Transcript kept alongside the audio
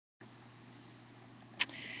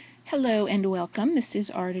Hello and welcome. This is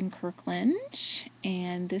Arden Kirkland,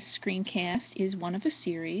 and this screencast is one of a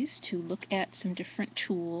series to look at some different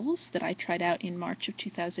tools that I tried out in March of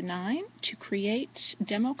 2009 to create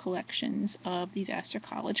demo collections of the Vassar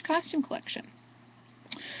College Costume Collection.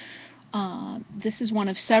 This is one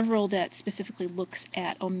of several that specifically looks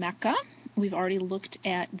at Omeka. We've already looked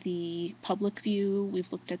at the public view, we've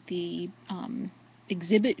looked at the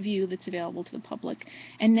exhibit view that's available to the public,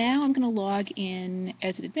 and now I'm going to log in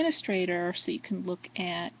as an administrator so you can look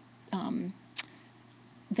at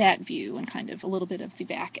that view and kind of a little bit of the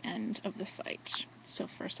back end of the site. So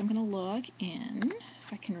first I'm going to log in,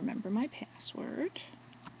 if I can remember my password.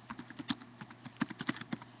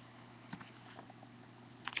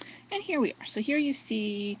 And here we are. So here you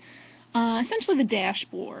see essentially the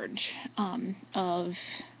dashboard of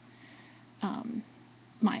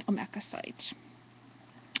my Omeka site.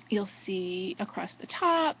 You'll see across the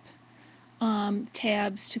top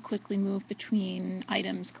tabs to quickly move between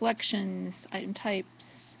items, collections, item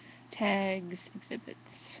types, tags,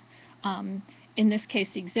 exhibits. In this case,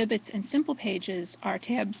 exhibits and simple pages are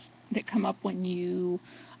tabs that come up when you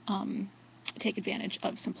take advantage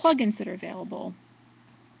of some plugins that are available.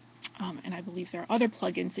 And I believe there are other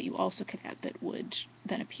plugins that you also could add that would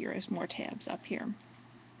then appear as more tabs up here.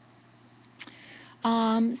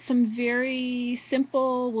 Some very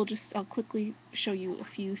simple, I'll quickly show you a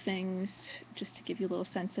few things just to give you a little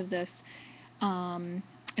sense of this.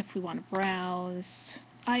 If we want to browse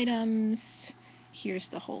items, here's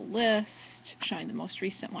the whole list, showing the most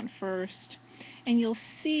recent one first. And you'll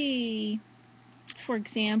see, for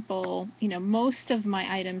example, most of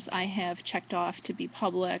my items I have checked off to be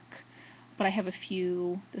public, but I have a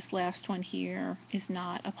few. This last one here is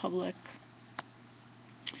not a public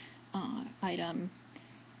item.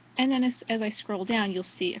 And then as I scroll down, you'll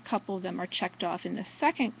see a couple of them are checked off in the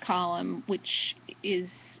second column, which is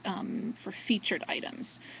for featured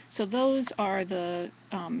items. So those are the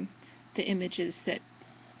images that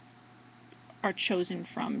are chosen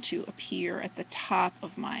from to appear at the top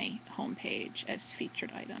of my home page as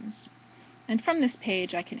featured items. And from this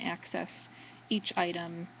page, I can access each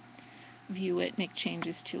item, view it, make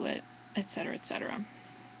changes to it, etc., etc.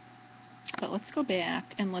 But let's go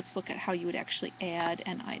back and let's look at how you would actually add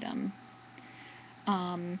an item.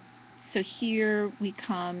 So here we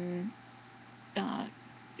come,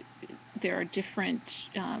 there are different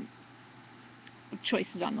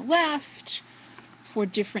choices on the left for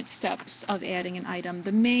different steps of adding an item.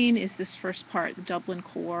 The main is this first part, the Dublin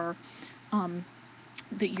core,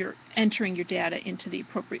 that you're entering your data into the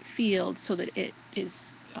appropriate field so that it is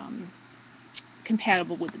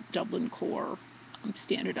compatible with the Dublin core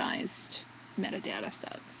standardized metadata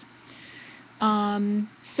sets.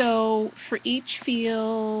 So for each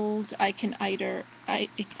field, I can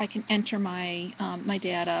enter my my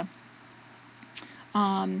data.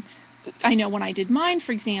 I know when I did mine,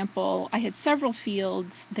 for example, I had several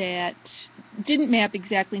fields that didn't map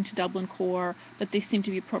exactly into Dublin core, but they seemed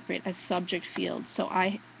to be appropriate as subject fields. So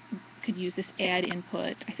I could use this add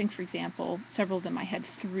input. I think, for example, several of them I had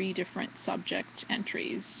 3 different subject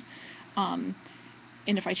entries.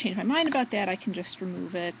 And if I change my mind about that, I can just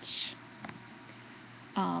remove it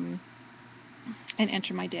and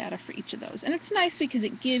enter my data for each of those. And it's nice because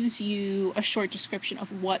it gives you a short description of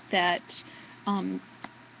what that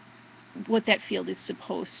field is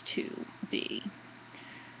supposed to be.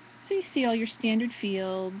 So you see all your standard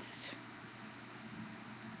fields.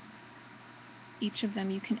 Each of them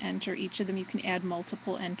you can enter, each of them you can add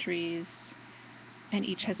multiple entries, and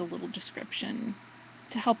each has a little description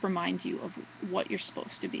to help remind you of what you're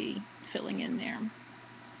supposed to be filling in there.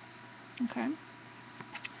 Okay.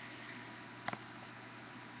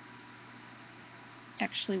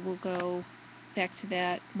 Actually, we'll go back to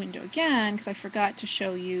that window again because I forgot to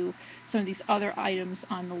show you some of these other items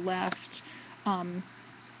on the left.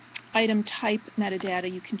 Item type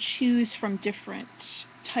metadata, you can choose from different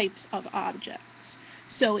types of objects.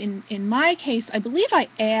 So in my case, I believe I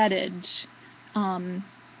added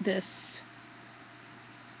this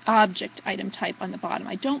object item type on the bottom.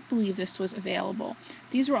 I don't believe this was available.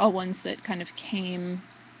 These were all ones that kind of came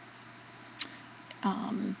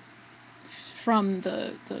from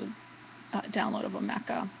the download of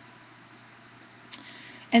Omeka.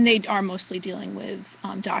 And they are mostly dealing with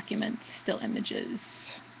documents, still images,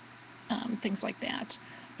 things like that.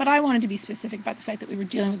 But I wanted to be specific about the fact that we were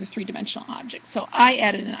dealing with a 3-dimensional object. So I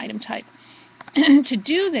added an item type. To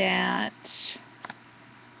do that,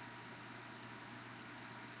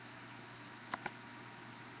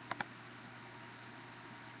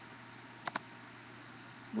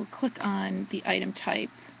 we'll click on the item type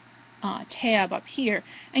tab up here,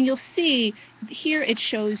 and you'll see here it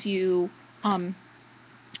shows you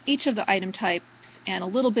each of the item types and a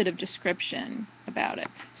little bit of description about it.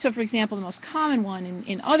 So for example, the most common one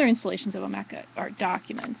in other installations of Omeka are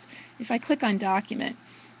documents. If I click on document,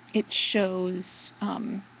 it shows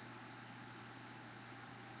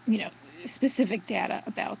specific data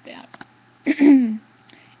about that.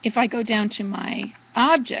 If I go down to my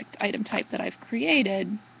object item type that I've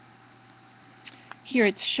created, here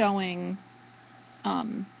it's showing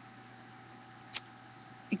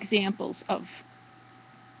examples of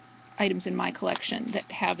items in my collection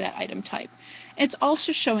that have that item type. It's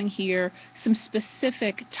also showing here some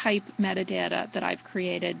specific type metadata that I've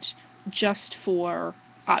created just for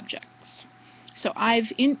objects. So I've,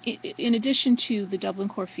 in addition to the Dublin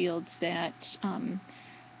Core fields that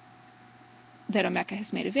that Omeka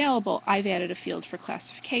has made available, I've added a field for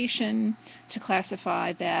classification to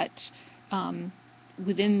classify that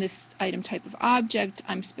within this item type of object,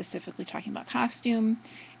 I'm specifically talking about costume,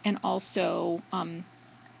 and also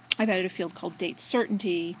I've added a field called date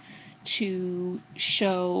certainty to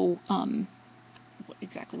show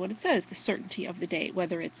exactly what it says, the certainty of the date,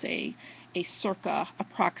 whether it's a circa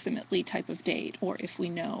approximately type of date, or if we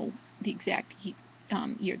know the exact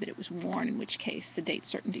year that it was worn, in which case the date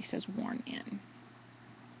certainty says worn in.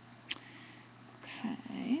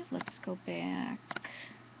 Okay, let's go back.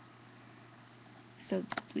 So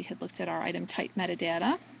we had looked at our item type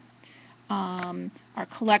metadata. Our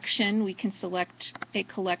collection, we can select a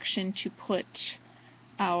collection to put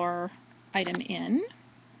our item in.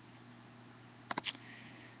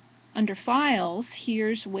 Under files,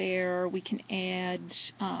 here's where we can add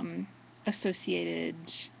associated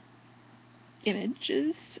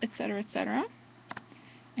images, etc., etc.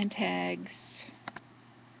 And tags.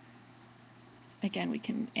 Again, we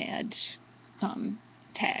can add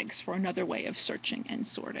tags for another way of searching and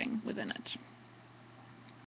sorting within it.